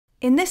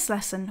In this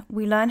lesson,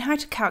 we learn how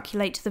to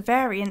calculate the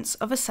variance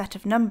of a set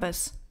of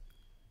numbers.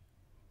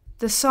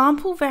 The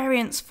sample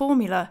variance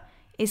formula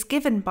is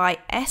given by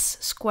s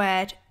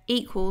squared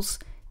equals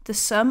the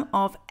sum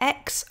of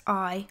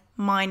xi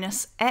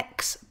minus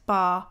x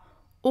bar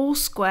all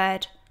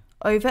squared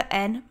over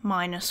n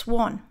minus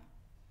 1.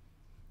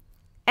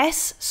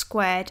 S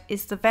squared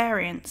is the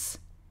variance.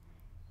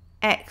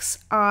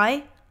 Xi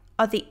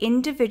are the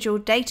individual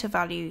data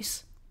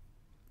values.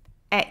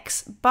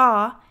 X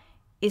bar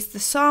is the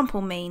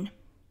sample mean.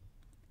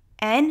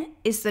 N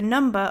is the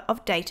number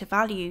of data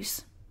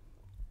values.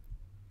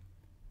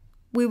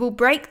 We will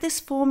break this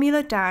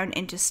formula down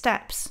into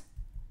steps.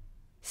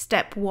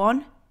 Step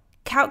 1.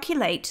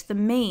 Calculate the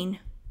mean.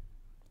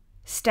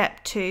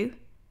 Step 2.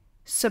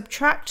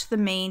 Subtract the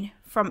mean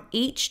from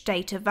each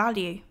data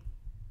value.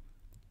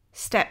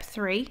 Step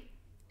 3.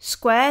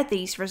 Square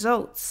these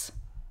results.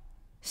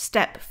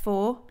 Step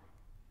 4.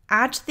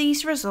 Add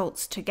these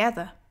results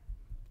together.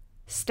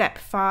 Step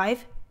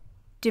 5.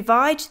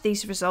 Divide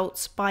these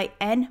results by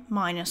n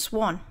minus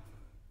 1.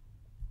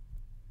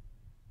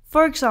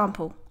 For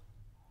example,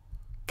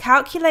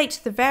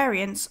 calculate the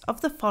variance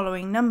of the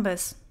following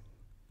numbers.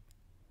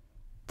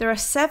 There are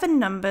 7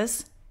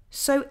 numbers,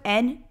 so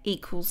n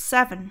equals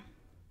 7.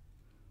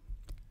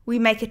 We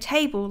make a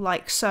table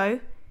like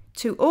so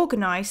to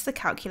organise the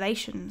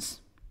calculations.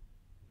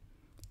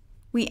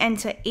 We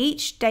enter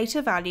each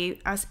data value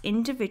as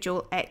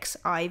individual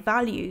xi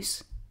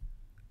values.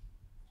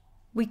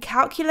 We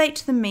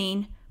calculate the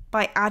mean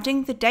by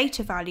adding the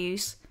data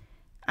values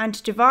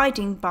and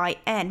dividing by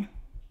n.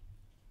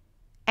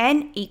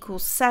 N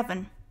equals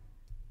 7.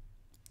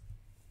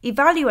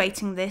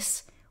 Evaluating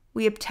this,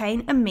 we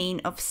obtain a mean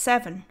of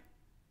 7.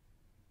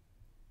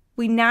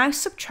 We now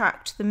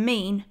subtract the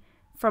mean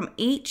from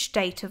each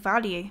data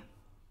value.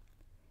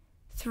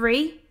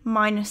 3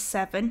 minus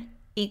 7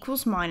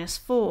 equals minus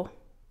 4.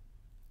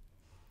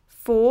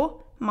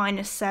 4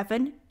 minus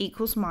 7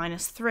 equals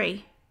minus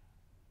 3.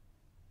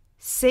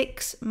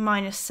 6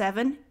 minus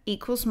 7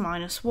 equals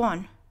minus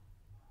 1.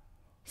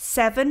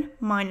 7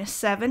 minus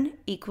 7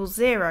 equals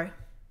 0.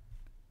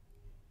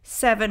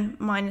 7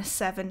 minus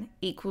 7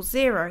 equals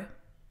 0.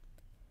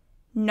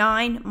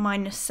 9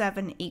 minus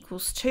 7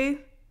 equals 2.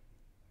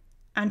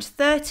 And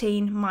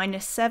 13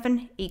 minus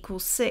 7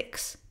 equals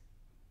 6.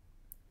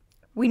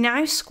 We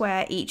now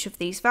square each of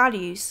these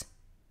values.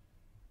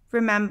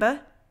 Remember,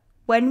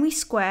 when we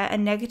square a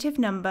negative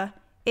number,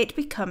 it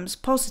becomes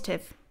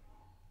positive.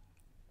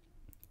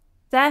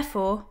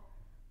 Therefore,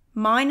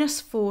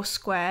 minus 4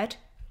 squared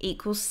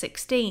equals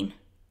 16.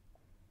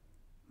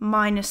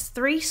 Minus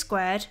 3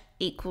 squared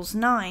equals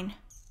 9.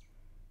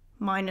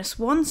 Minus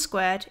 1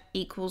 squared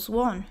equals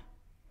 1.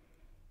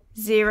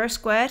 0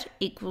 squared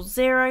equals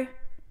 0.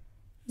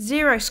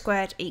 0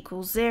 squared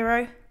equals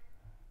 0.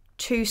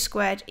 2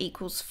 squared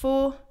equals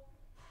 4.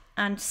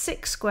 And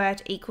 6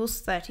 squared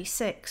equals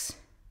 36.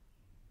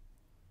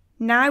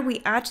 Now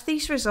we add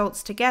these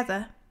results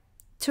together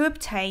to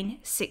obtain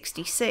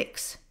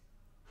 66.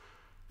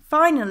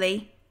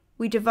 Finally,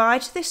 we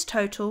divide this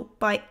total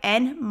by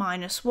n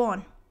minus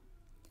 1.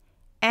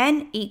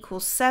 N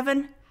equals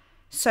 7,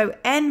 so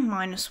n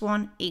minus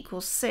 1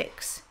 equals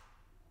 6.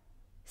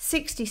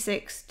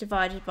 66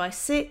 divided by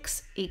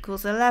 6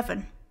 equals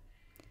 11.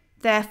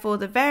 Therefore,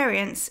 the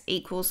variance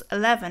equals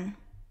 11.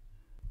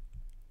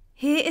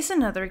 Here is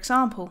another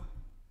example.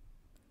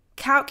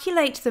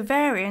 Calculate the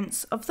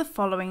variance of the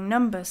following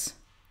numbers.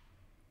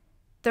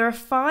 There are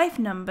 5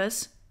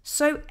 numbers,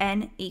 so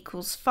n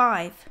equals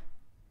 5.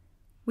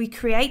 We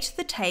create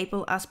the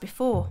table as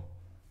before.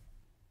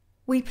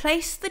 We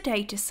place the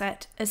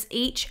dataset as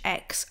each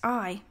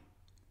xi.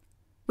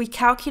 We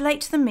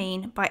calculate the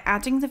mean by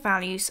adding the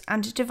values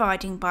and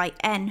dividing by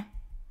n.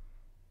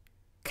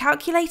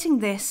 Calculating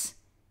this,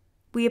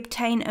 we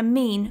obtain a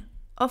mean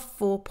of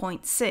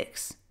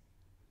 4.6.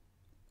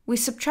 We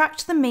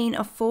subtract the mean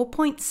of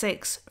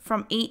 4.6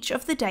 from each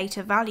of the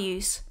data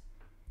values.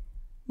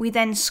 We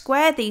then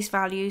square these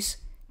values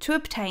to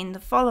obtain the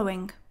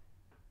following.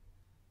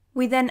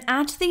 We then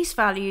add these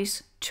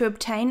values to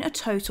obtain a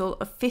total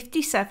of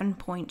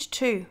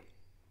 57.2.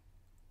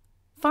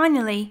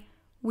 Finally,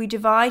 we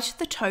divide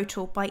the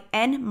total by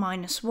n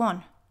minus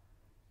 1.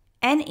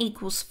 N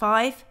equals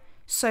 5,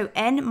 so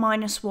n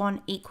minus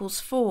 1 equals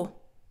 4.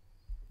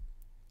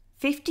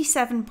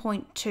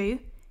 57.2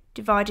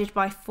 divided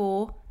by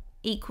 4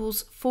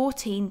 equals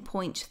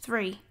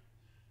 14.3.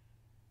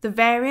 The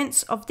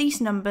variance of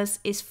these numbers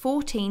is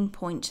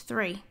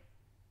 14.3.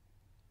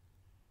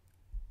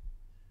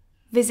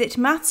 Visit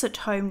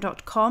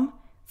mathsathome.com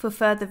for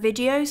further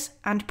videos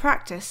and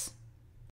practice.